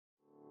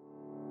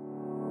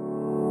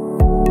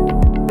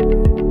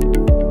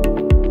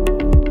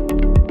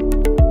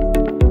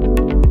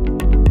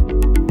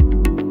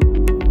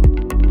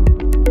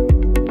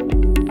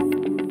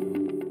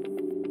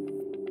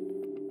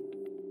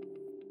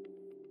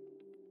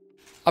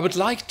I would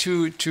like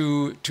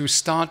to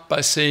start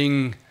by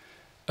saying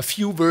a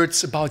few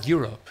words about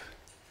Europe,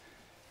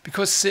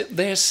 because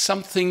there's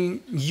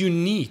something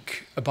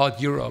unique about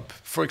Europe.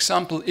 For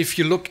example, if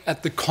you look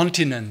at the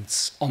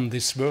continents on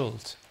this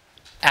world,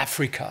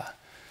 Africa,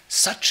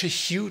 such a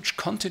huge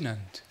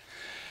continent,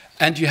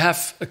 and you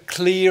have a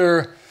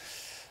clear,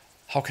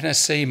 how can I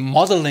say,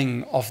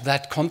 modeling of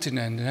that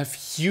continent. You have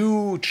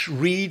huge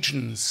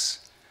regions.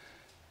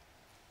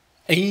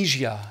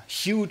 Asia,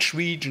 huge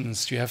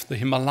regions. You have the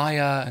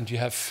Himalaya and you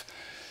have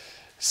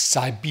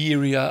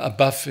Siberia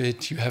above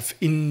it. You have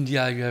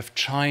India, you have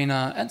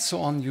China, and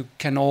so on. You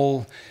can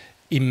all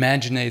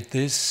imagine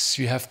this.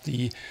 You have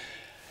the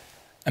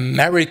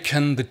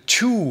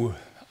two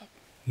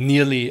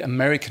nearly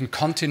American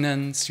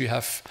continents. You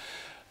have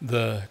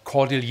the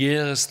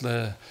Cordilleras,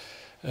 the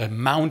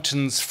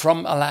mountains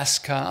from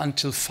Alaska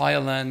until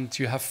Fireland.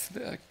 You have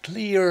a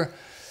clear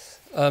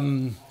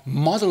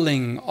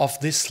modeling of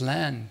this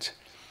land.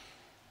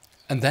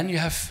 And then you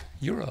have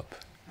Europe.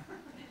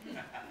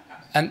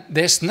 And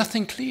there's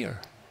nothing clear.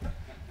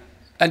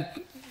 And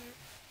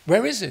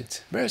where is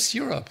it? Where is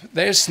Europe?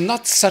 There's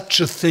not such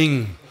a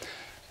thing.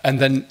 And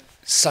then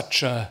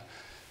such a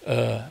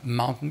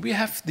mountain. We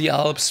have the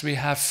Alps, we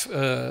have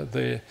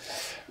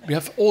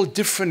all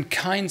different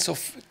kinds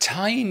of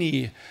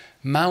tiny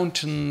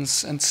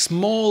mountains and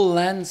small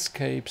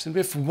landscapes, and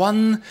we have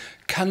one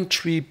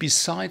country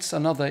besides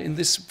another in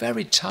this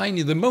very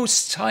tiny, the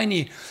most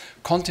tiny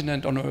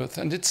continent on earth,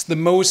 and it's the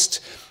most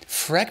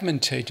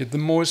fragmented, the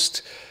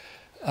most,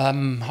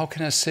 how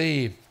can I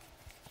say,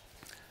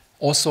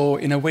 also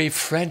in a way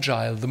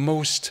fragile, the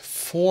most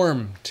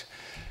formed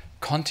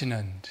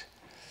continent.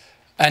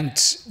 And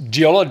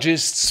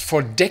geologists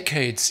for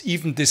decades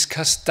even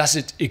discussed, does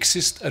it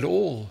exist at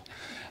all?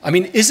 I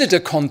mean, is it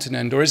a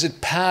continent or is it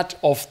part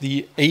of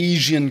the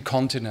Asian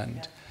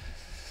continent?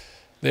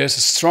 There's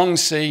a strong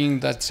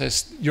saying that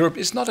says Europe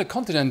is not a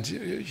continent.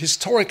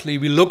 Historically,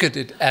 we look at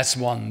it as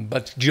one,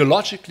 but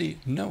geologically,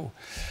 no.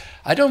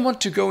 I don't want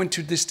to go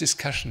into this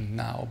discussion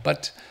now,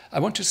 but I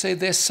want to say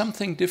there's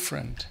something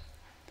different.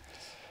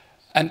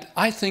 And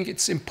I think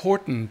it's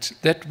important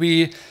that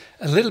we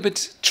a little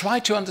bit try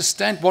to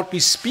understand what we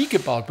speak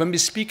about when we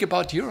speak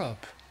about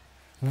Europe.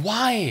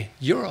 Why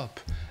Europe?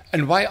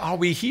 And why are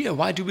we here?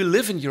 Why do we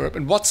live in Europe?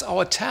 And what's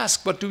our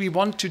task? What do we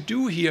want to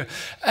do here?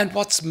 And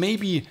what's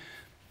maybe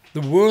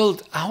the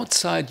world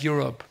outside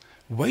Europe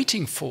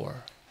waiting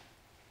for?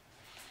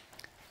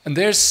 And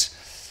there's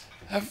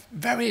a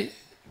very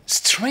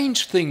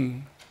strange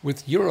thing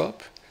with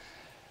Europe,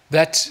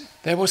 that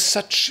there was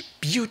such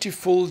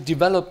beautiful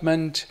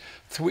development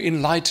through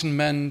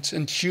Enlightenment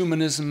and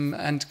humanism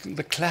and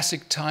the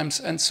classic times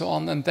and so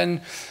on. And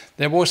then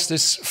there was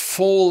this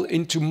fall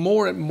into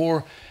more and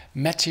more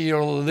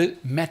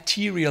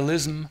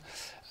materialism,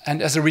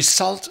 and as a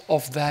result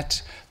of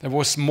that there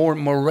was more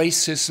and more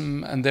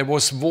racism, and there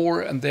was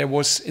war, and there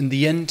was, in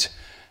the end,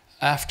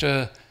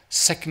 after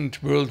Second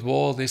World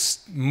War, this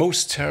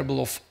most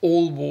terrible of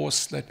all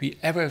wars that we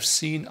ever have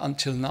seen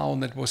until now,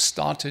 and that was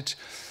started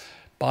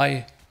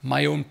by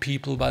my own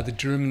people, by the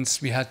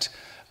Germans. We had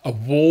a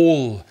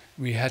wall,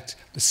 we had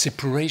the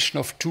separation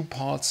of two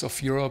parts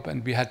of Europe,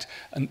 and we had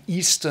an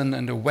eastern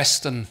and a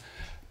western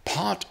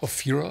part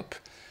of Europe.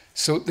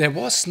 So there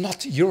was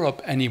not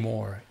Europe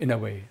anymore, in a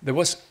way. There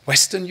was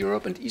Western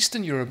Europe and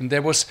Eastern Europe, and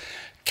there was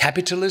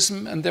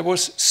capitalism and there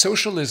was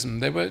socialism.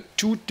 There were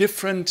two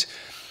different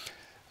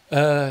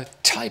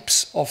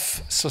types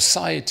of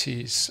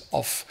societies,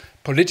 of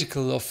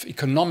political, of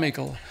economic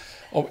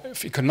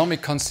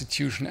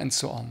constitution, and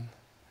so on.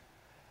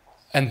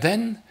 And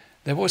then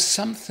there was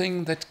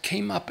something that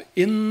came up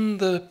in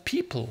the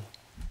people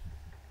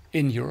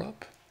in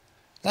Europe.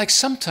 Like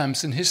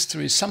sometimes in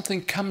history,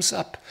 something comes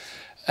up,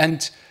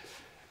 and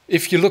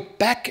if you look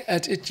back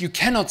at it, you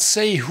cannot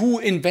say who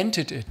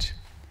invented it.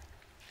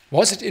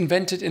 Was it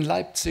invented in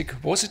Leipzig?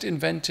 Was it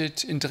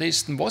invented in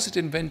Dresden? Was it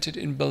invented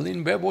in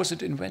Berlin? Where was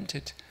it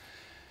invented?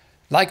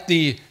 Like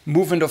the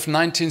movement of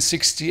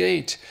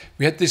 1968,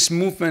 we had this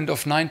movement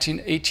of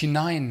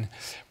 1989,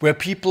 where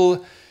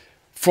people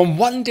from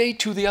one day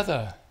to the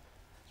other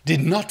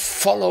did not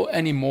follow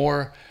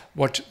anymore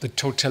what the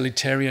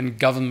totalitarian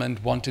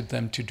government wanted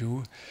them to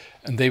do.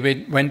 And they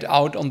went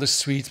out on the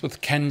streets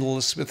with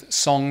candles, with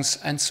songs,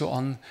 and so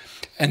on.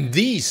 And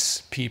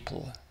these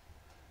people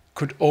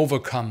could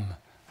overcome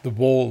the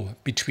wall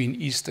between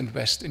East and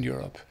West in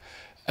Europe.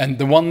 And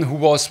the one who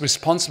was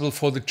responsible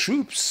for the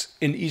troops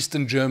in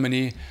Eastern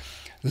Germany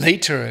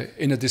later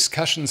in a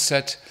discussion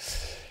said,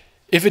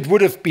 if it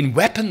would have been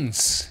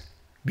weapons,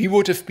 we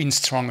would have been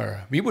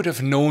stronger. We would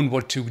have known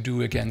what to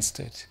do against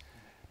it.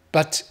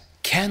 But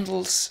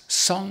candles,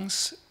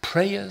 songs,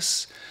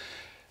 prayers,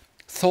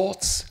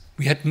 thoughts,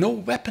 we had no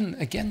weapon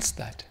against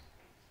that.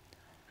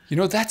 You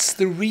know, that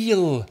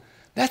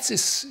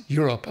is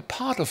Europe, a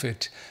part of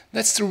it.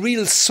 That's the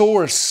real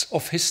source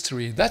of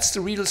history. That's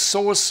the real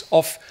source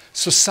of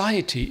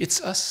society.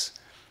 It's us.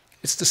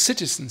 It's the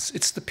citizens.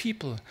 It's the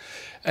people.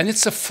 And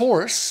it's a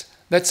force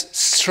that's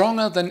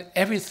stronger than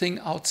everything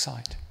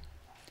outside.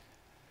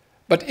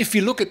 But if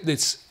you look at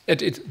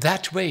it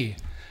that way,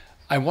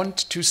 I want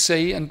to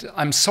say, and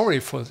I'm sorry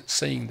for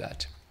saying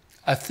that,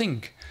 I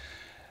think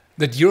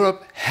that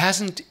Europe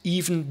hasn't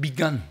even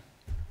begun.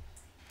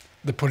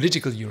 The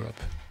political Europe,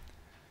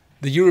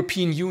 the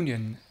European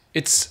Union,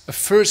 it's a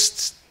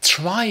first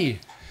try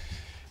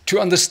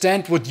to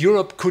understand what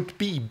Europe could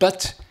be.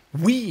 But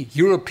we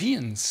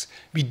Europeans,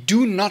 we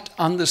do not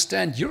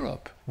understand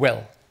Europe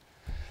well.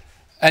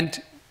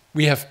 And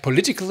we have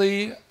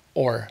politically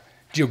or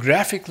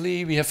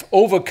geographically, we have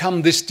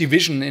overcome this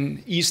division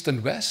in East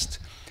and West.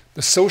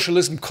 The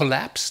socialism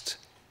collapsed.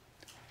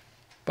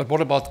 But what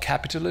about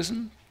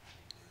capitalism?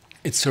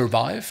 It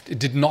survived. It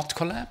did not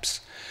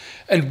collapse.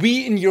 And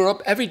we in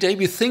Europe, every day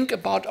we think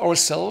about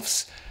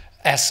ourselves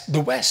as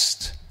the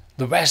West.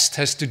 The West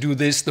has to do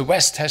this, the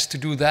West has to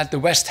do that, the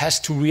West has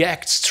to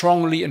react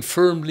strongly and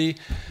firmly.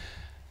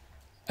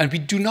 And we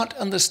do not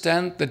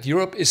understand that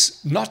Europe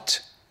is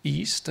not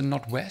East and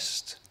not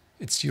West.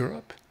 It's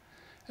Europe.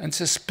 And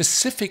it's a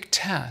specific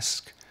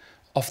task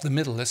of the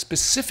middle, a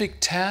specific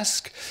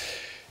task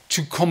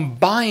to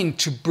combine,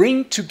 to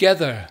bring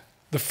together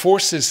the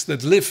forces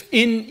that live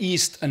in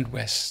East and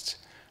West.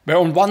 Where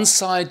on one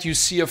side you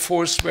see a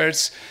force where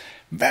it's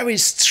very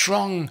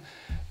strong,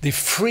 the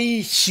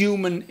free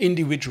human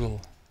individual.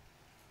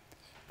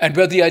 And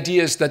where the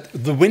idea is that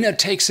the winner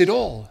takes it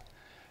all.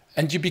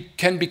 And you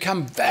can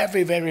become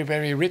very, very,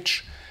 very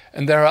rich.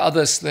 And there are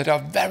others that are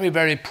very,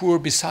 very poor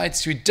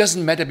besides you. It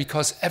doesn't matter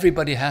because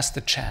everybody has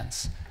the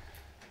chance.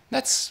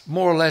 That's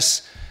more or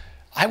less,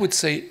 I would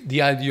say,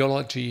 the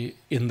ideology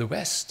in the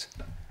West.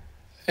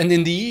 And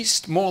in the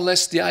East, more or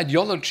less, the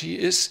ideology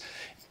is,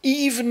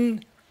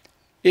 even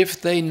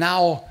if they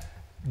now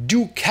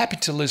do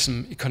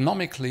capitalism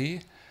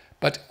economically,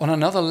 but on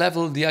another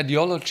level, the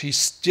ideology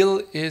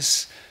still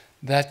is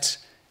that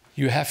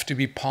you have to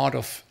be part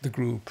of the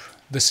group,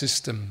 the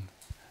system,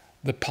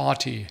 the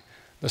party,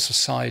 the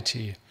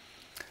society,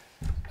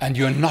 and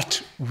you're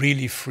not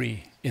really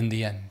free in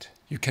the end.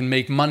 You can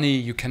make money,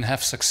 you can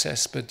have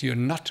success, but you're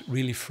not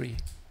really free.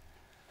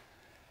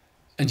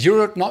 And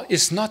Europe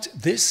is not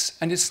this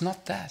and it's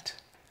not that.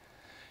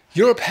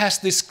 Europe has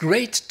this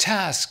great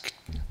task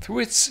through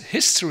its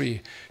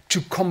history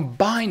to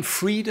combine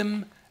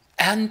freedom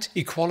and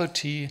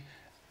equality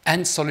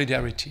and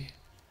solidarity.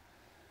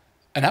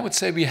 And I would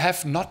say we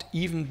have not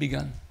even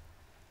begun.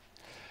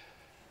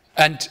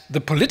 And the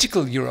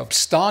political Europe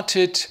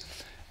started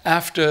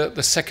after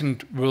the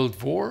Second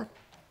World War,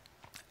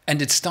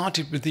 and it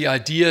started with the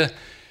idea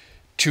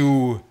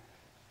to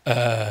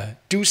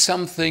do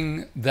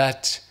something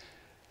that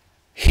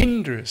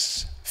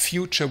hinders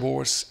future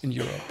wars in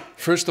Europe.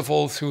 First of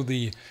all, through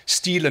the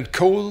steel and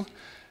coal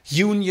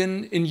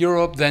union in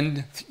Europe,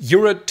 then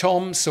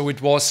Euratom, so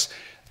it was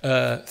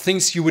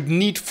things you would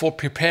need for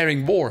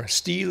preparing war,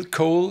 steel,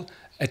 coal,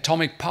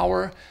 atomic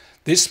power.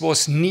 This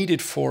was needed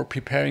for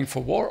preparing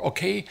for war.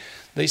 Okay,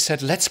 they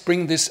said, let's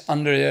bring this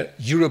under a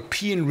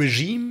European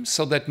regime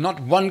so that not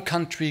one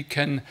country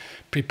can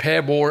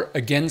prepare war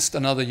against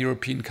another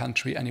European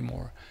country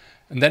anymore.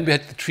 And then we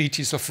had the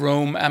treaties of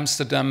Rome,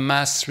 Amsterdam,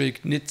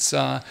 Maastricht,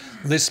 Nizza,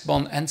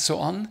 Lisbon, and so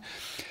on.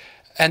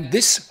 And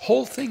this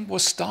whole thing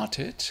was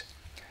started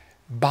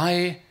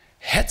by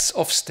heads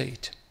of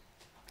state.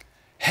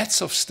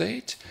 Heads of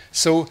state,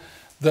 so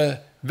the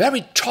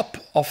very top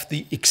of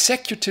the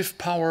executive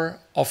power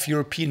of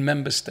European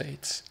member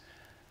states,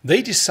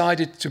 they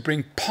decided to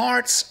bring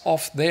parts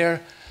of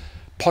their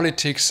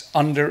politics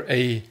under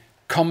a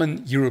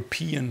common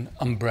European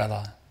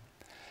umbrella.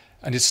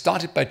 And it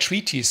started by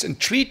treaties. And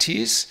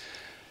treaties,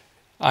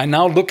 I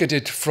now look at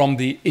it from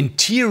the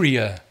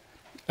interior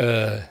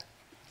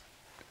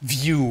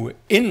view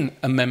in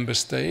a member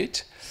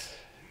state.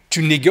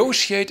 To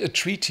negotiate a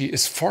treaty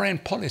is foreign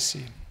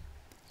policy.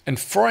 And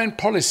foreign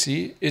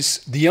policy is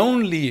the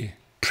only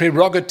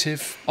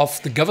prerogative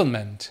of the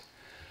government.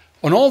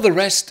 On all the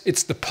rest,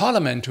 it's the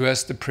parliament who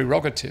has the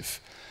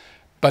prerogative.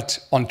 But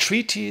on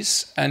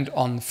treaties and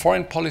on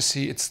foreign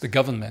policy, it's the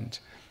government.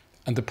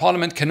 And the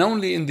parliament can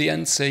only in the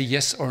end say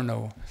yes or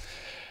no.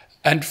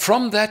 And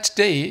from that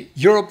day,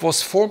 Europe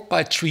was formed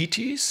by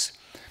treaties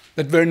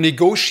that were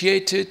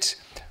negotiated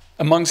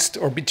amongst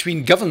or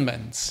between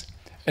governments.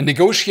 And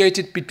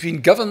negotiated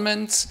between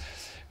governments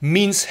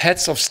means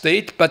heads of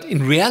state, but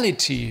in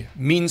reality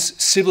means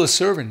civil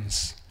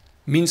servants,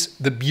 means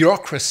the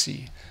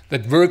bureaucracy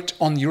that worked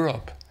on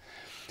Europe.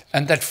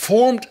 And that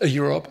formed a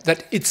Europe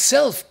that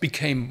itself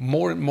became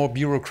more and more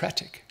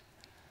bureaucratic.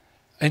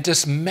 And it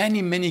does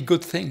many, many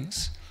good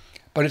things,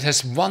 but it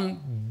has one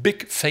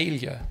big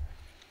failure.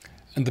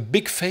 And the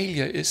big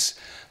failure is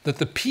that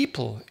the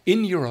people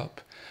in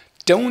Europe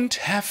don't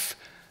have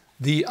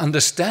the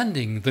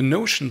understanding, the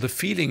notion, the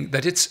feeling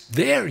that it's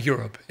their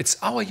Europe, it's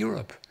our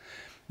Europe.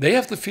 They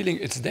have the feeling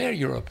it's their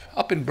Europe.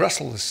 Up in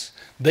Brussels,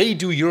 they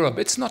do Europe.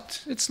 It's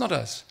not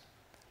us.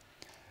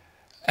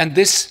 And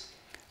this,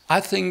 I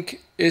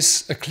think,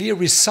 is a clear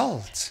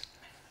result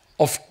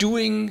of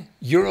doing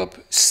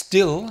Europe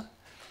still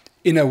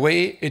in a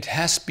way it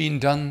has been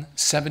done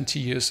 70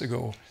 years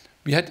ago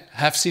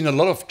have seen a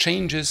lot of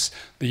changes.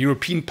 The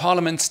European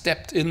Parliament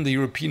stepped in. The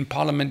European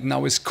Parliament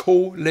now is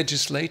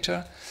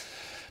co-legislator.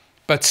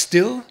 But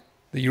still,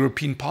 the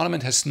European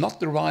Parliament has not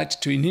the right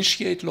to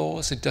initiate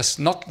laws. It does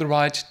not the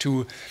right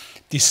to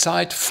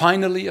decide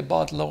finally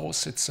about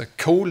laws. It's a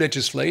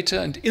co-legislator.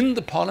 And in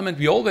the Parliament,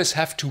 we always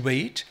have to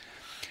wait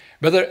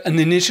whether an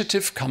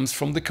initiative comes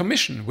from the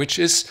Commission, which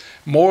is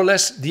more or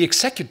less the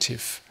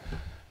executive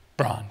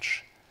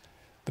branch.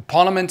 The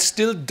Parliament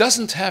still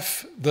doesn't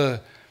have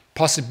the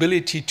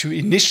possibility to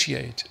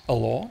initiate a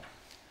law.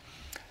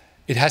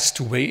 It has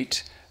to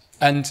wait,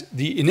 and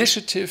the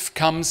initiative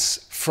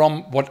comes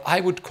from what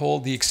I would call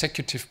the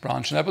executive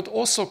branch. And I would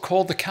also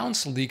call the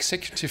Council the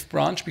executive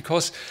branch,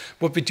 because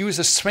what we do is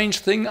a strange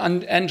thing.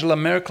 Angela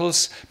Merkel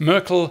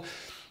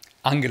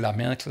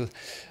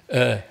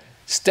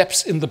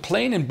steps in the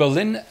plane in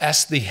Berlin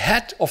as the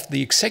head of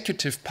the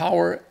executive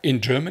power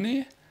in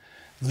Germany,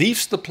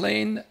 leaves the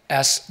plane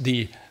as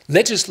the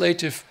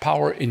legislative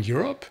power in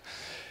Europe,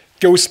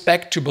 goes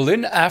back to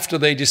Berlin after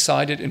they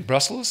decided in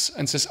Brussels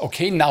and says,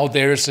 okay, now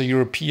there's a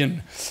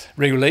European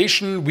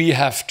regulation we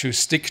have to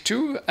stick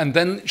to. And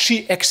then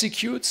she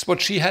executes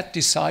what she had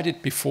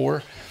decided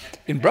before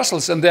in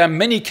Brussels. And there are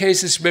many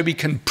cases where we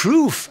can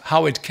prove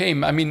how it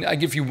came. I mean, I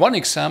give you one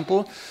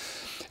example.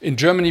 In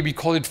Germany, we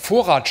call it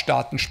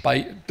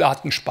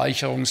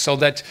Vorratsdatenspeicherung, so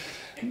that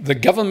the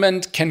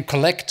government can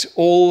collect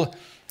all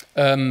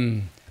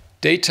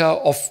data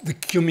of the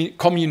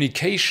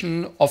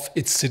communication of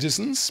its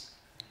citizens.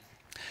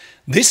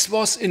 This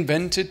was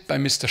invented by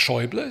Mr.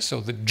 Schäuble, so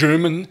the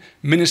German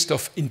Minister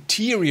of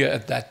Interior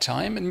at that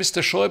time. And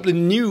Mr. Schäuble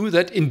knew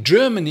that in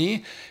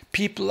Germany,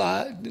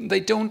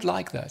 they don't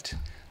like that.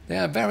 They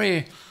are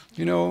very,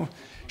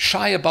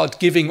 shy about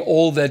giving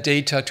all their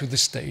data to the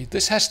state.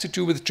 This has to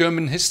do with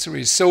German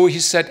history. So he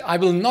said, I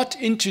will not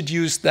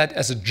introduce that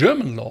as a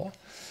German law.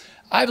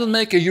 I will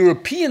make a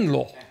European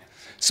law.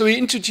 So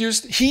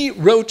he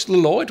wrote the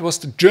law. It was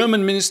the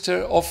German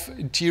Minister of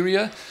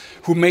Interior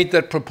who made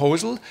that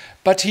proposal,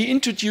 but he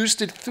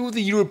introduced it through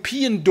the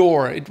European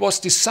door. It was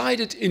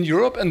decided in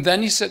Europe, and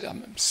then he said,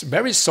 I'm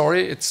very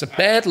sorry, it's a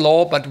bad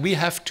law, but we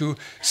have to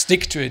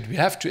stick to it. We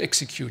have to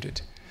execute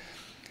it.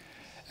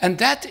 And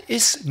that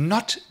is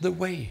not the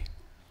way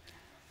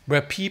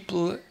where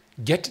people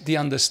get the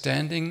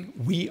understanding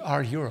we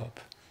are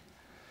Europe.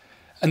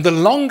 And the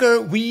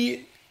longer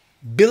we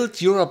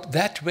build Europe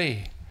that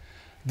way,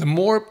 the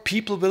more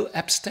people will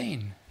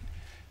abstain.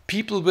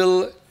 People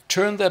will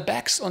turn their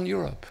backs on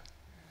Europe.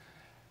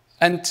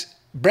 And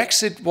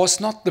Brexit was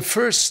not the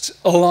first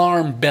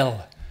alarm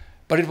bell,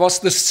 but it was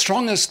the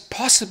strongest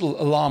possible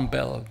alarm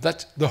bell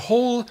that the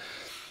whole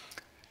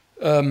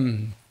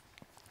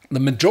the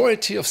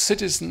majority of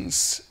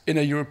citizens in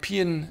a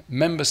European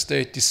member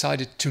state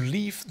decided to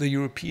leave the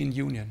European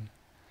Union.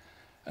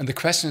 And the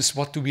question is,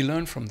 what do we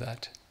learn from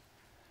that?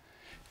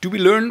 Do we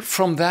learn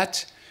from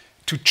that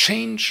to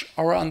change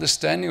our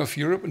understanding of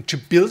Europe and to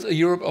build a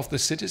Europe of the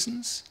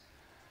citizens?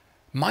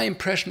 My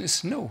impression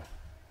is no.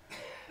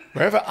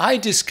 Wherever I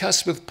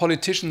discuss with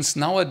politicians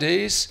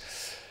nowadays,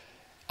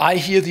 I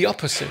hear the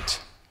opposite.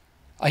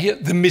 I hear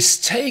the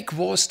mistake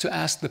was to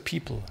ask the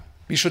people.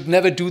 We should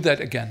never do that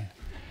again.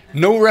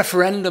 No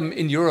referendum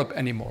in Europe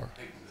anymore.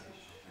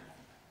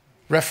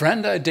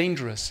 Referenda are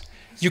dangerous.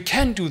 You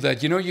can do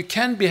that, you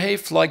can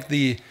behave like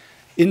the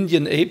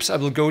Indian apes. I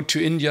will go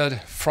to India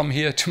from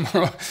here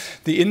tomorrow.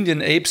 The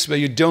Indian apes, where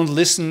you don't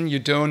listen, you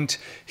don't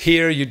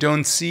hear, you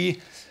don't see.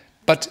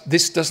 But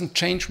this doesn't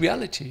change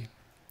reality.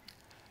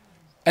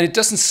 And it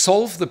doesn't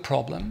solve the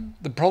problem.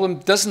 The problem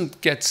doesn't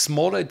get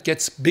smaller, it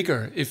gets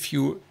bigger if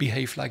you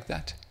behave like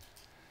that.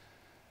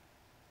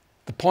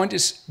 The point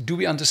is, do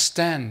we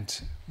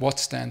understand what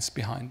stands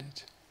behind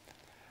it?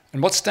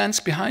 And what stands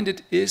behind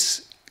it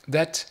is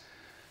that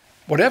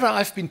whatever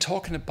I've been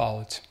talking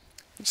about,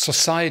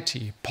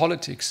 society,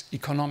 politics,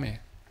 economy,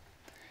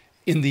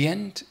 in the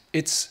end,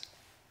 it's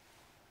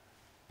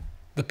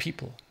the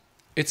people,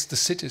 it's the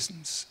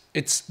citizens,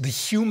 it's the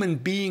human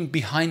being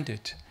behind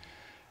it.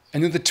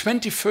 And in the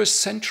 21st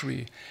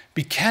century,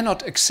 we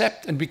cannot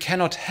accept and we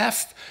cannot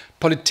have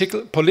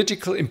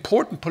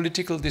important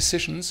political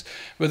decisions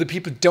where the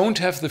people don't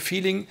have the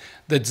feeling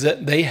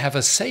that they have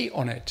a say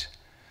on it,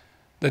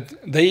 that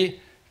they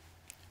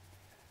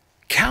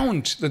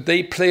count, that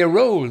they play a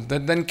role,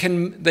 that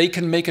then they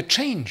can make a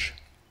change.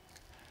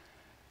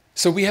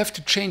 So we have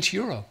to change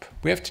Europe.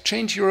 We have to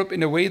change Europe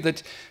in a way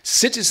that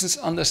citizens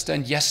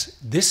understand, yes,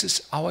 this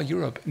is our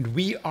Europe and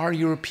we are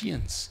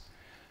Europeans.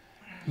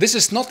 This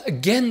is not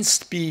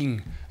against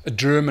being a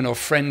German or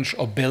French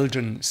or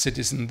Belgian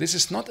citizen. This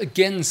is not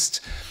against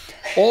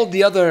all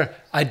the other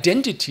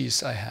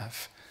identities I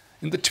have.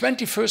 In the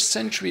 21st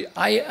century,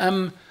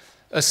 I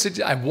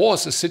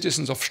was a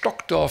citizen of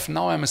Stockdorf.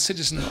 Now I'm a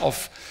citizen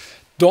of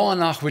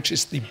Dornach, which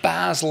is the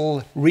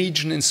Basel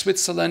region in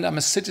Switzerland. I'm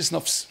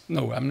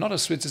not a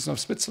citizen of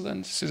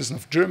Switzerland, citizen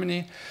of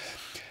Germany.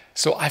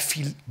 So I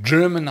feel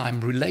German. I'm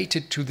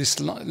related to this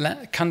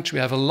country.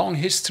 I have a long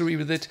history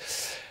with it.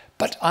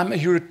 But I'm a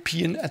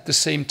European at the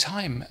same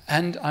time,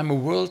 and I'm a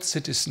world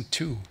citizen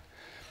too.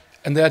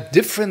 And there are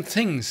different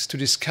things to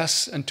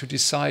discuss and to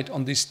decide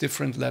on these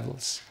different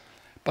levels.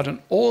 But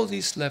on all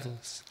these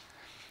levels,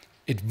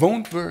 it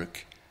won't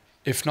work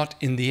if not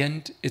in the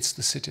end it's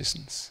the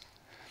citizens.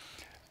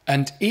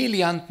 And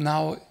ELIANT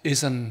now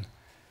is an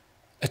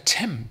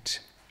attempt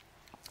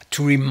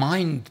to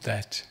remind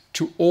that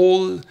to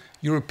all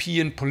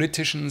European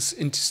politicians,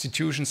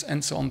 institutions,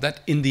 and so on, that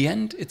in the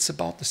end it's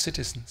about the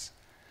citizens.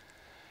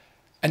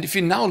 And if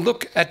you now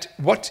look at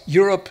what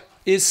Europe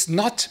is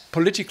not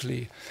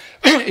politically,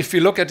 if you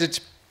look at it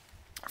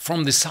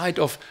from the side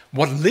of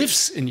what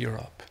lives in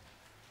Europe,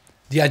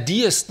 the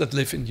ideas that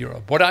live in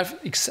Europe, what I've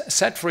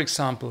said, for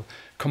example,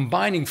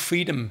 combining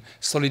freedom,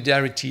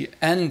 solidarity,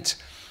 and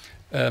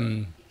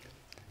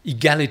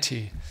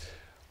equality,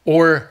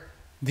 or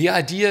the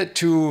idea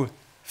to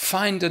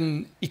find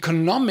an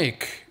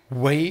economic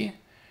way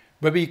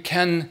where we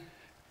can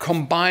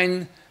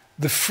combine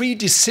the free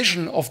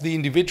decision of the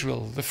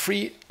individual, the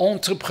free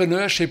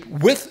entrepreneurship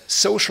with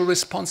social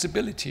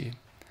responsibility,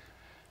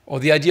 or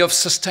the idea of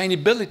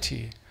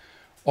sustainability,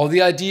 or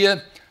the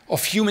idea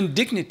of human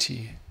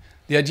dignity,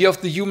 the idea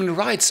of the human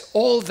rights,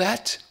 all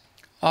that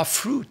are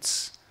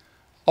fruits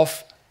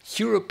of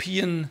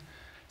European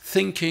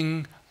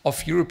thinking,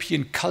 of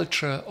European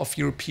culture, of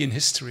European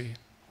history.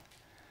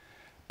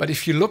 But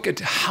if you look at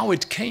how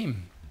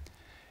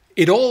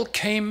it all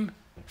came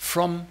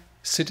from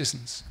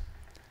citizens.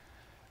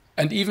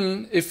 And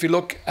even if we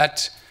look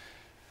at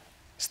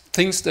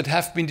things that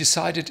have been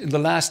decided in the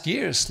last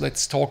years,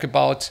 let's talk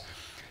about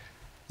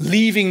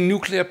leaving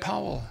nuclear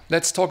power,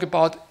 let's talk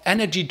about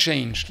energy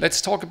change,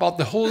 let's talk about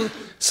the whole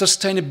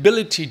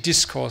sustainability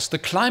discourse, the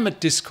climate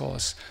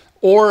discourse,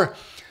 or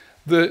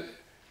the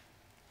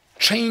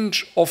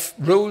change of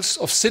roles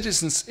of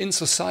citizens in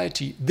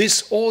society.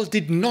 This all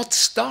did not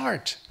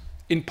start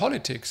in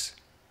politics.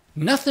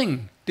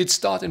 Nothing did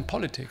start in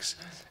politics.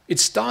 It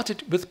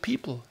started with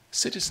people,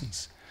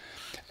 citizens.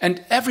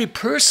 And every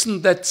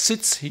person that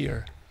sits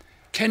here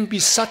can be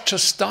such a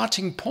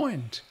starting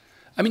point.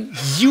 I mean,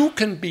 you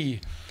can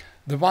be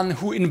the one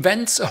who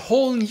invents a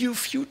whole new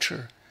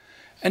future.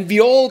 And we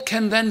all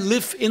can then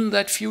live in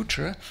that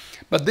future.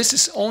 But this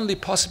is only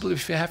possible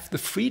if we have the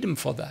freedom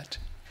for that.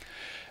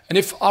 And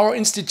if our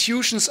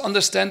institutions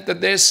understand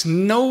that there's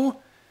no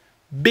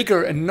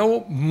bigger and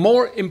no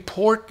more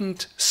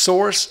important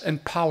source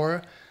and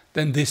power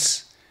than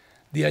this,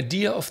 the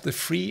idea of the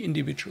free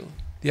individual,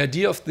 the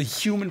idea of the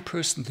human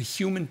person, the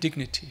human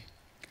dignity.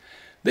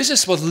 This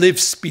is what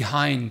lives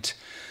behind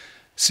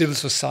civil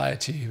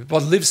society,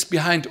 what lives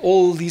behind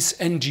all these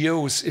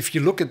NGOs. If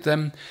you look at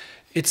them,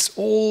 it's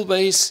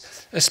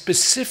always a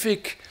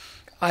specific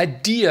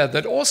idea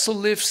that also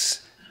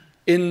lives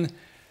in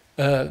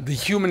the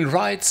human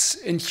rights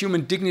and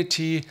human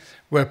dignity,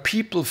 where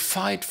people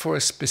fight for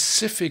a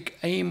specific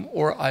aim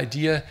or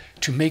idea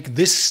to make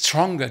this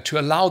stronger, to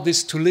allow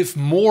this to live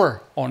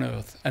more on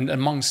earth and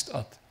amongst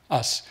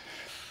us.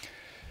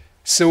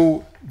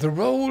 So the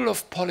role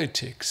of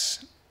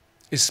politics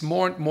is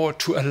more and more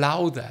to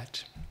allow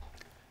that.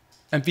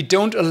 And we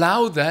don't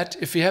allow that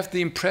if we have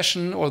the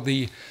impression or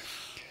the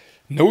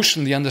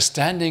notion, the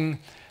understanding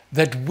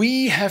that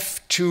we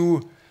have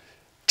to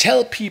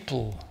tell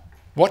people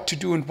what to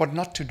do and what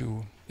not to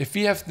do. If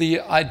we have the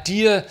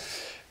idea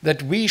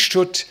that we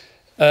should,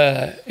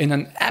 in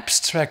an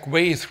abstract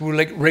way, through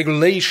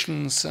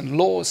regulations and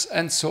laws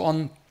and so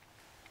on,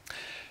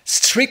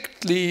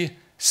 strictly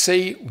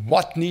say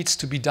what needs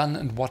to be done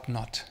and what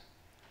not.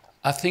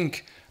 I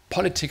think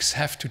politics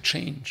have to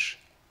change.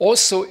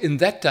 Also in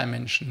that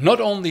dimension,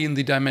 not only in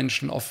the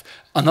dimension of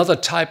another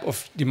type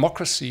of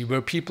democracy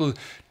where people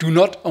do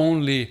not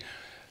only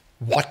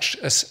watch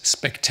as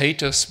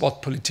spectators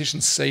what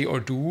politicians say or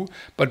do,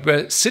 but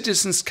where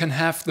citizens can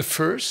have the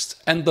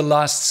first and the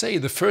last say.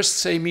 The first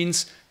say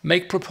means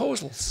make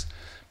proposals.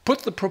 Put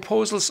the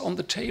proposals on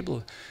the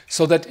table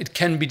so that it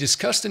can be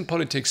discussed in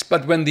politics.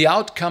 But when the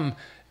outcome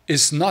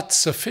is not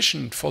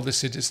sufficient for the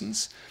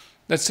citizens,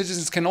 that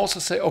citizens can also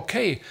say,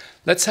 okay,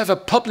 let's have a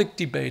public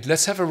debate,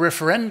 let's have a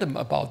referendum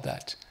about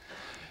that.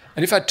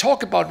 And if I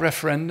talk about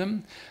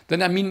referendum,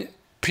 then I mean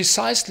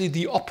precisely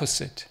the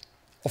opposite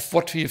of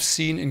what we have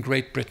seen in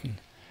Great Britain.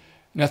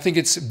 And I think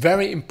it's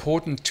very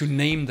important to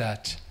name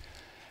that,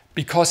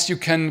 because you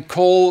can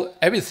call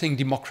everything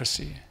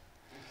democracy.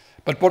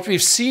 But what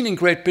we've seen in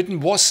Great Britain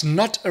was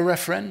not a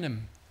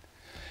referendum.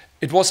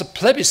 It was a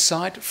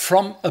plebiscite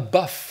from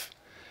above.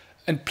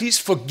 And please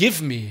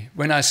forgive me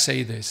when I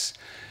say this.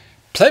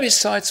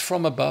 Plebiscites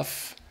from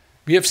above,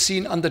 we have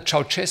seen under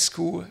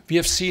Ceausescu, we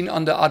have seen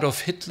under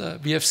Adolf Hitler,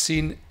 we have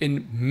seen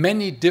in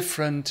many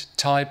different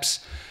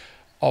types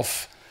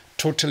of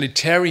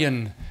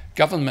totalitarian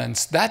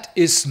governments. That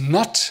is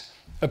not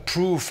a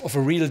proof of a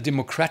real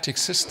democratic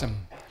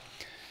system,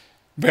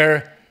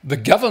 where the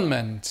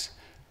government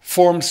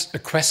formulates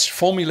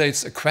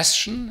a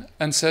question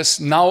and says,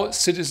 now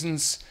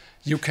citizens,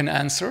 you can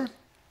answer,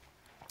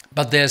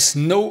 but there's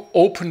no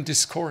open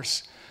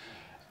discourse.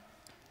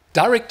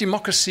 Direct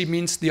democracy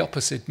means the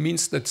opposite,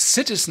 means that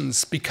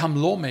citizens become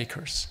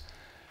lawmakers.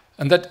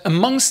 And that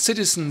amongst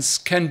citizens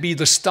can be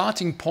the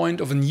starting point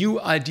of a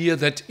new idea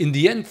that in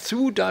the end,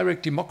 through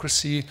direct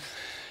democracy,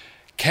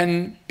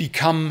 can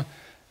become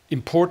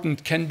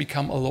important, can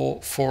become a law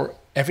for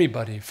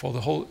everybody, for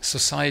the whole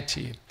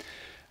society.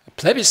 A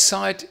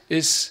plebiscite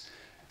is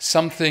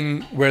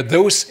something where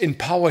those in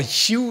power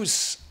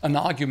use an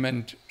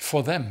argument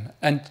for them.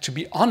 And to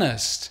be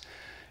honest,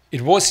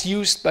 it was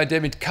used by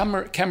David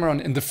Cameron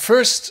in the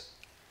first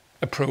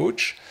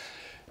approach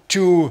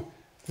to,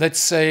 let's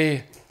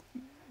say,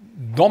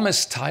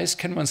 domestize,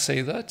 can one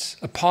say that,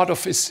 a part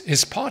of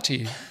his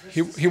party.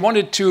 He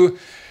wanted to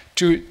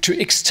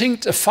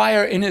extinct a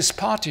fire in his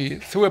party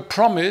through a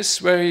promise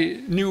where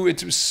he knew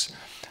it was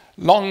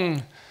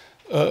long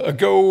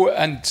ago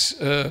and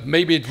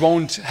maybe it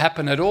won't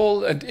happen at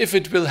all. And if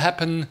it will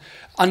happen,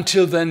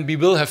 until then we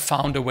will have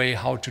found a way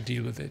how to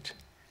deal with it.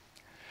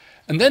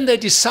 And then they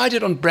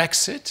decided on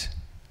Brexit,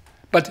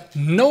 but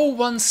no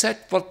one said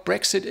what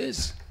Brexit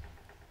is.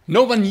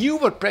 No one knew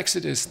what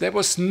Brexit is. There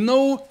was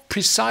no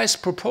precise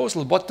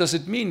proposal. What does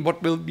it mean?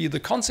 What will be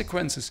the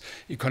consequences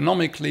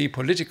economically,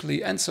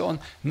 politically, and so on?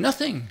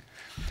 Nothing.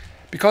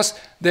 Because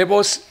there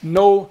was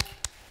no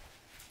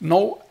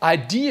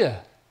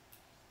idea.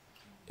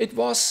 It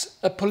was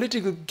a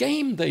political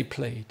game they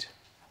played.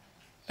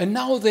 And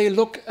now they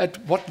look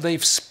at what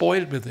they've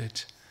spoiled with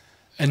it.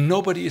 And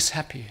nobody is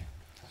happy.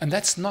 And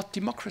that's not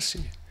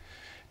democracy.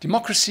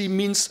 Democracy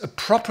means a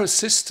proper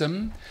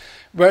system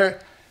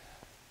where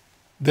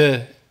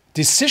the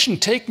decision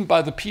taken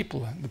by the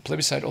people, the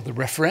plebiscite or the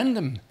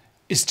referendum,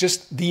 is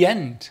just the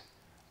end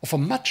of a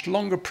much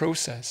longer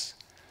process.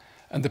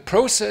 And the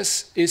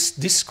process is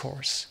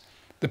discourse.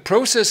 The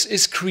process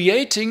is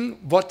creating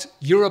what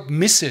Europe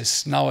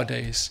misses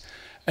nowadays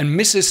and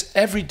misses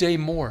every day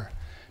more,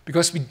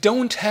 because we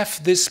don't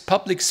have this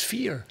public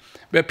sphere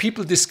where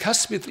people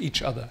discuss with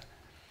each other.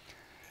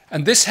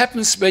 And this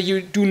happens where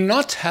you do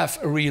not have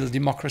a real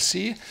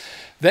democracy.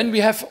 Then we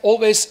have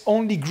always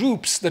only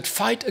groups that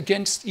fight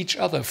against each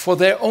other for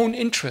their own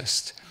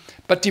interest.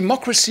 But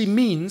democracy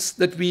means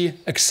that we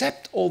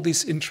accept all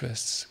these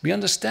interests. We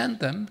understand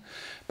them,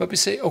 but we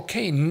say,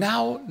 okay,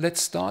 now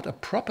let's start a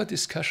proper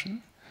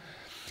discussion.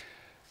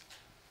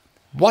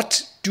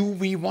 What do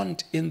we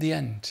want in the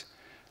end?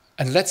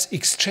 And let's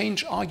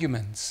exchange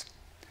arguments.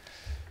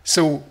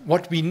 So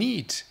what we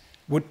need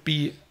would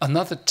be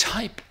another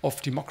type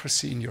of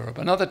democracy in Europe,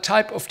 another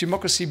type of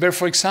democracy where,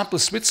 for example,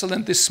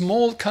 Switzerland, this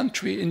small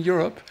country in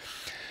Europe,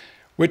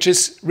 which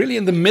is really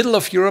in the middle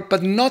of Europe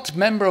but not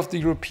member of the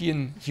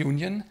European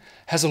Union,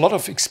 has a lot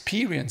of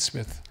experience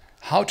with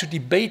how to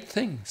debate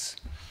things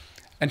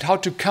and how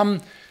to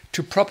come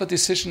to proper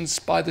decisions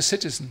by the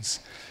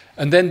citizens.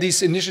 And then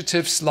these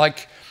initiatives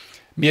like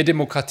Mehr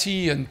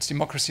Demokratie and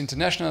Democracy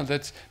International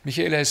that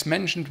Michaela has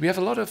mentioned, we have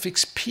a lot of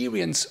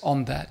experience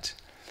on that.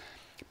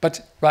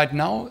 But right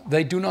now,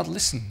 they do not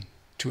listen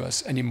to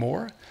us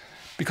anymore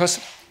because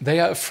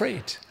they are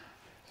afraid.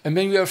 And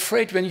when you are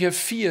afraid, when you have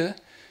fear,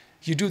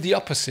 you do the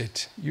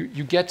opposite.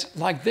 You get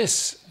like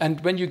this.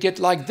 And when you get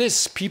like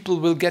this, people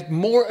will get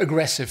more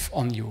aggressive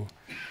on you.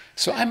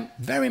 So I'm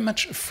very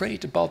much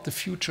afraid about the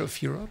future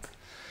of Europe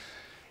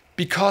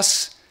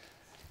because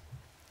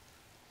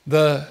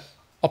the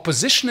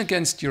opposition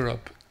against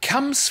Europe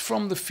comes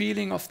from the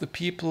feeling of the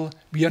people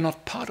we are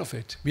not part of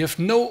it. We have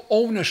no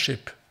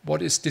ownership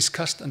what is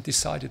discussed and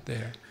decided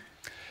there.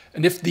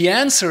 And if the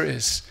answer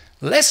is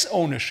less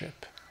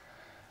ownership,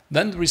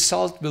 then the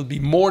result will be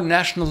more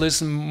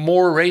nationalism,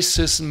 more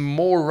racism,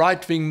 more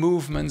right-wing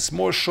movements,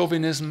 more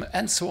chauvinism,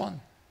 and so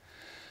on.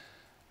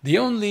 The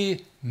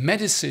only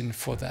medicine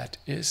for that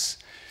is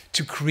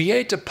to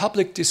create a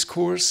public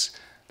discourse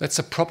that's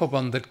a proper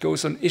one, that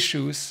goes on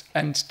issues,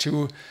 and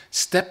to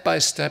step by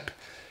step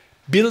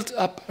build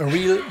up a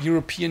real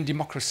European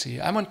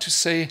democracy. I want to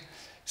say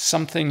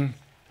something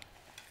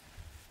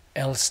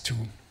else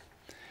too.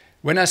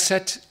 When I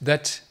said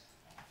that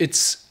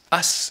it's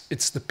us,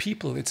 it's the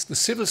people, it's the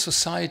civil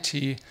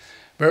society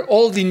where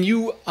all the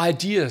new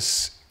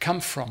ideas come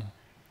from,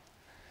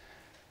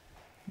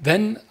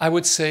 then I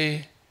would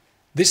say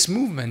this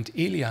movement,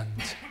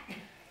 ELIANT,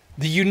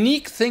 the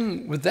unique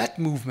thing with that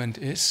movement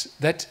is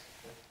that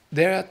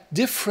there are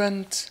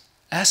different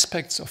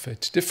aspects of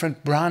it,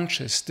 different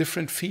branches,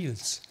 different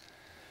fields.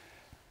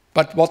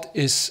 But what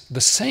is the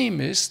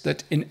same is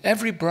that in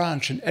every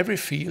branch, in every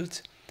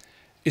field,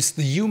 it's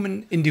the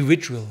human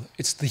individual,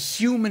 it's the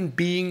human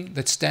being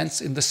that stands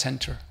in the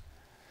center.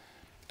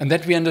 And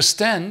that we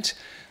understand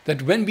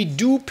that when we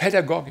do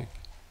pedagogy,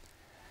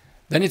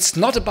 then it's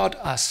not about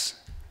us,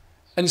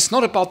 and it's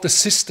not about the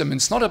system,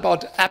 it's not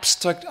about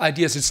abstract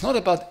ideas, it's not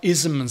about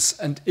isms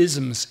and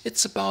isms,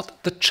 it's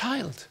about the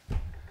child.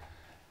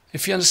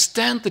 If you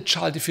understand the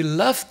child, if you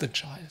love the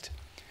child,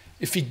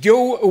 if we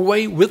go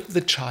away with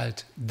the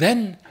child,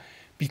 then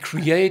we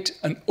create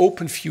an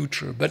open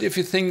future. But if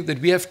you think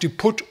that we have to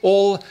put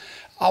all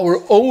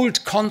our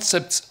old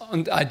concepts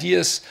and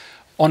ideas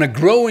on a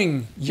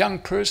growing young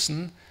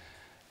person,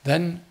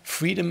 then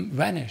freedom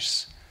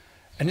vanishes.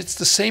 And it's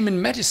the same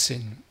in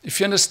medicine. If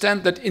you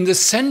understand that in the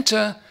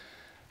center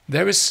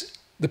there is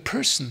the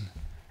person,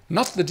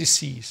 not the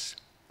disease,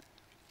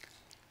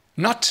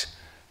 not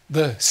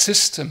the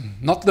system,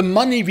 not the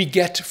money we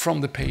get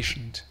from the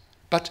patient,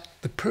 but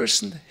the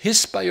person,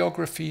 his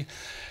biography,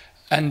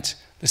 and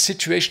the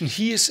situation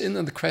he is in,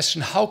 and the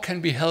question, how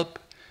can we help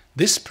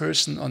this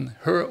person on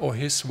her or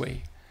his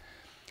way?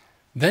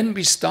 Then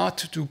we start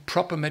to do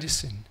proper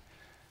medicine.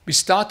 We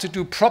start to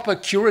do proper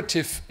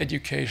curative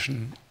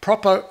education,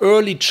 proper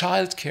early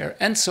childcare,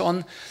 and so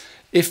on,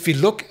 if we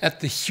look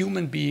at the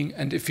human being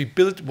and if we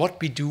build what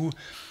we do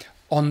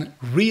on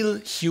real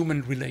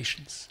human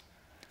relations.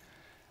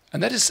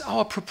 And that is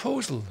our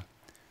proposal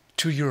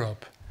to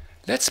Europe.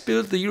 Let's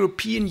build the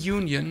European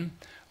Union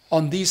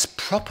on these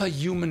proper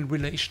human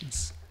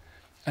relations.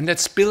 And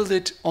let's build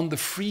it on the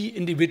free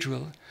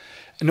individual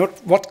and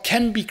not what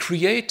can be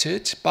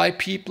created by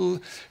people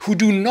who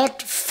do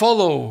not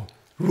follow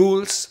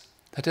rules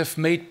that have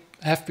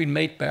been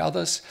made by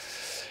others,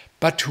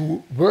 but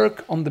who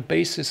work on the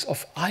basis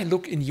of I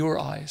look in your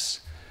eyes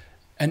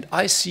and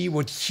I see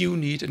what you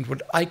need and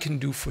what I can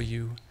do for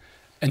you.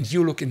 And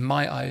you look in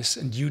my eyes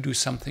and you do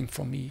something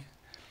for me.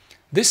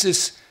 This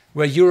is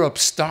where Europe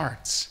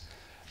starts.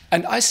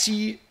 And I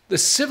see the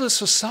civil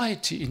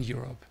society in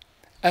Europe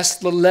as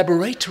the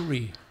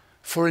laboratory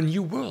for a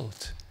new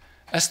world,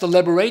 as the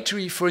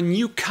laboratory for a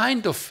new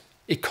kind of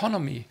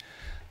economy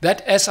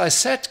that, as I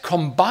said,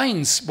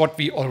 combines what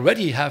we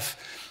already have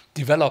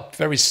developed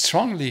very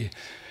strongly,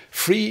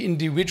 free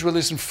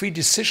individualism, free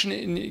decision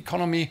in the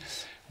economy,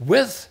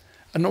 with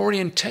an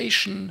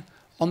orientation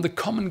on the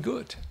common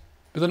good,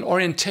 with an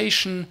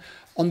orientation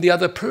on the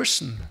other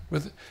person,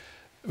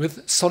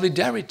 with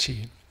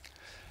solidarity,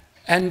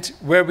 and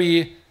where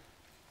we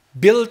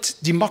build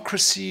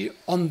democracy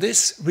on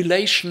this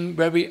relation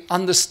where we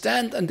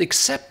understand and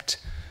accept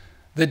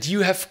that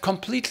you have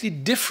completely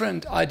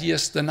different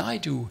ideas than I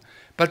do,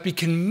 but we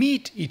can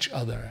meet each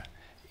other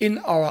in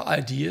our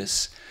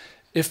ideas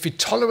if we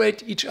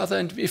tolerate each other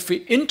and if we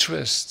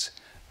interest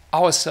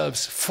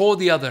ourselves for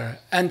the other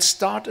and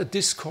start a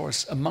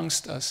discourse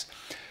amongst us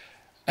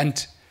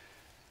and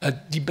a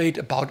debate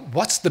about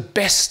what's the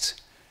best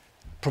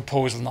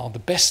proposal now, the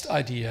best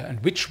idea,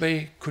 and which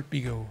way could we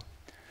go.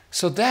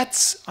 So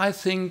that's, I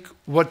think,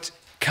 what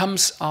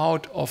comes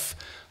out of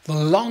the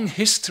long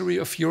history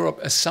of Europe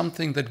as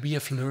something that we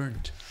have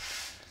learned.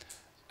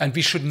 And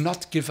we should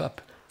not give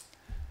up.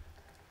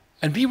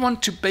 And we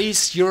want to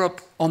base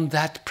Europe on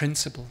that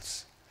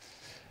principles.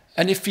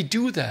 And if we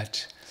do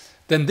that,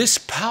 then this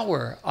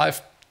power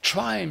I've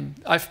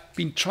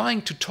been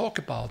trying to talk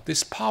about,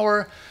 this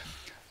power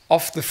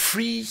of the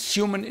free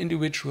human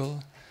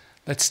individual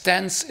that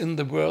stands in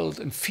the world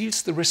and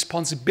feels the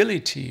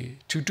responsibility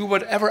to do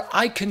whatever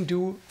I can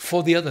do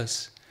for the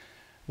others,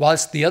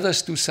 whilst the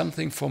others do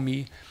something for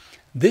me,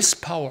 this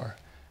power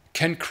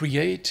can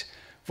create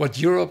what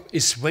Europe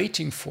is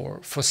waiting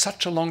for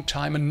such a long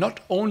time, and not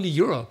only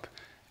Europe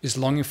is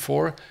longing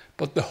for,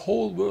 but the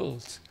whole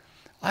world.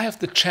 I have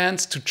the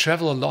chance to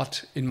travel a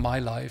lot in my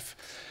life,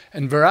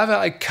 and wherever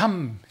I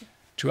come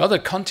to other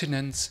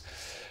continents,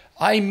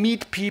 I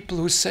meet people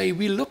who say,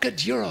 we look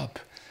at Europe.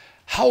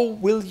 How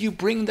will you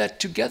bring that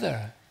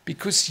together?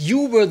 Because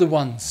you were the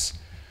ones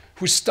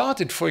who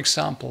started, for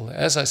example,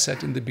 as I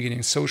said in the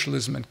beginning,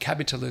 socialism and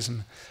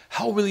capitalism.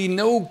 How will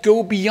you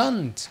go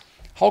beyond?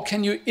 How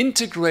can you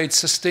integrate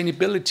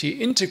sustainability,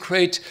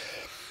 integrate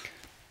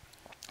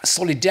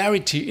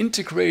solidarity,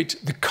 integrate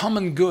the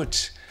common good,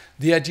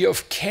 the idea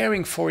of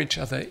caring for each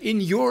other in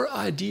your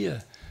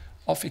idea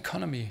of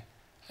economy,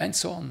 and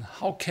so on?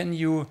 How can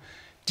you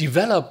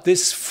develop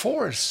this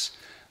force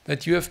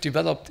that you have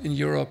developed in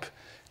Europe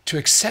to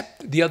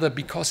accept the other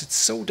because it's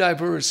so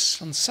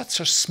diverse on such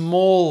a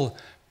small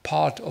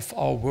part of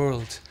our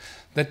world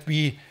that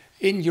we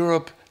in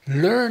Europe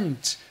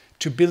learned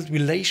to build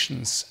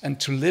relations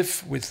and to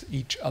live with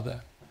each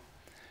other?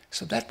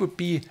 So that would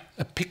be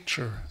a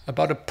picture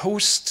about a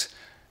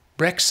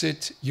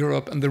post-Brexit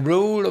Europe and the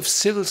role of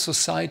civil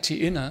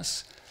society in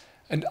us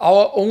and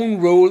our own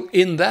role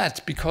in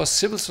that, because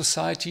civil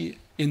society,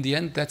 in the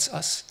end, that's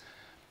us.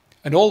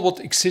 And all what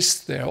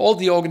exists there, all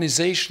the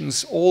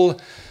organizations, all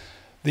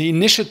the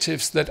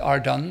initiatives that are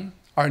done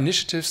are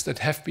initiatives that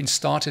have been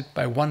started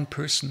by one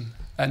person.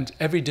 And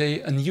every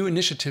day a new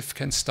initiative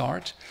can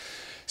start.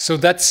 So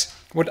that's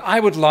what I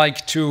would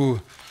like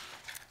to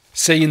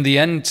say in the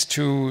end,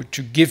 to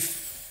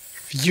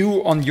give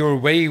you on your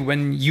way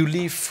when you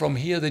leave from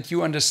here, that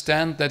you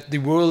understand that the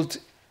world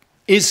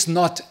is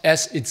not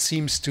as it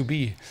seems to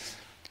be.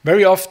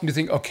 Very often you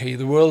think, okay,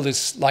 the world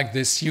is like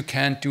this, you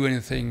can't do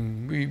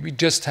anything, we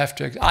just have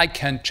to, I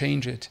can't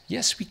change it.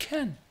 Yes, we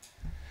can.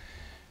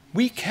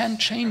 We can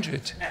change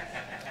it.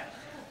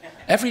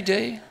 Every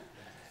day,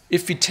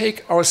 if we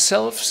take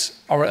ourselves,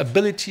 our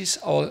abilities,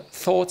 our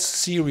thoughts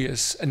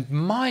serious. And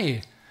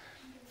my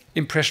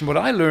impression, what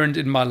I learned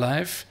in my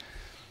life,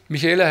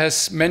 Michaela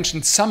has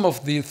mentioned some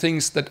of the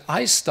things that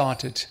I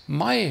started.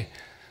 My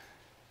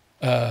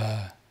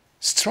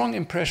strong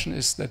impression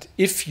is that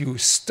if you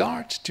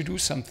start to do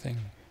something,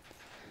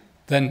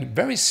 then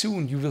very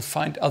soon you will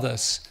find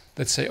others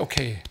that say,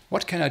 okay,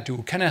 what can I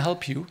do? Can I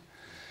help you?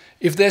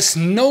 If there's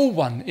no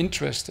one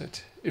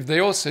interested, if they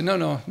all say,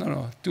 no,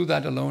 do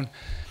that alone,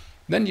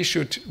 then you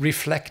should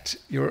reflect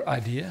your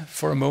idea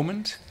for a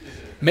moment.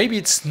 Maybe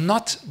it's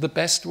not the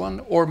best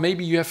one, or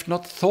maybe you have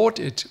not thought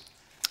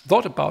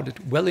about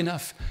it well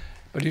enough.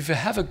 But if you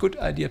have a good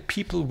idea,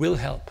 people will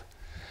help.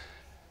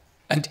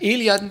 And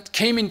ELIANT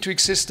came into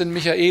existence,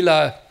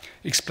 Michaela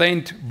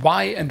explained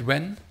why and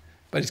when,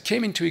 but it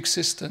came into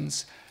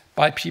existence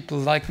by people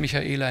like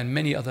Michaela and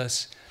many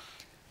others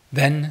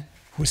then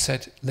who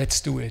said, let's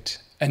do it.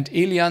 And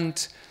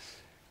ELIANT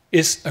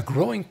is a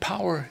growing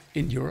power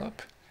in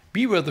Europe.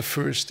 We were the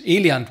first,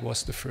 ELIANT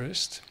was the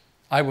first.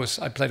 I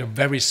played a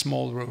very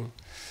small role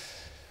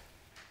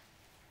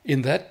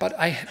in that, but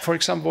I, for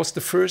example, was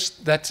the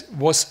first that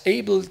was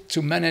able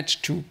to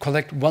manage to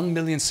collect 1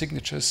 million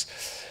signatures.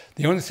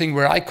 The only thing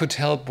where I could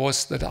help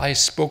was that I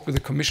spoke with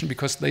the Commission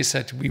because they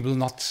said we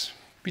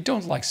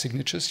don't like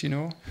signatures, you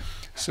know.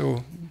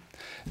 So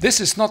this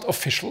is not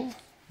official.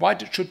 Why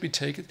should we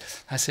take it?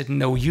 I said,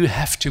 no, you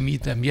have to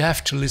meet them. You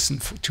have to listen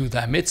to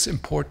them. It's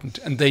important.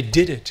 And they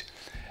did it.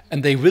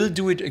 And they will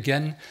do it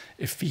again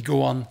if we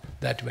go on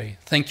that way.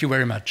 Thank you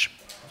very much.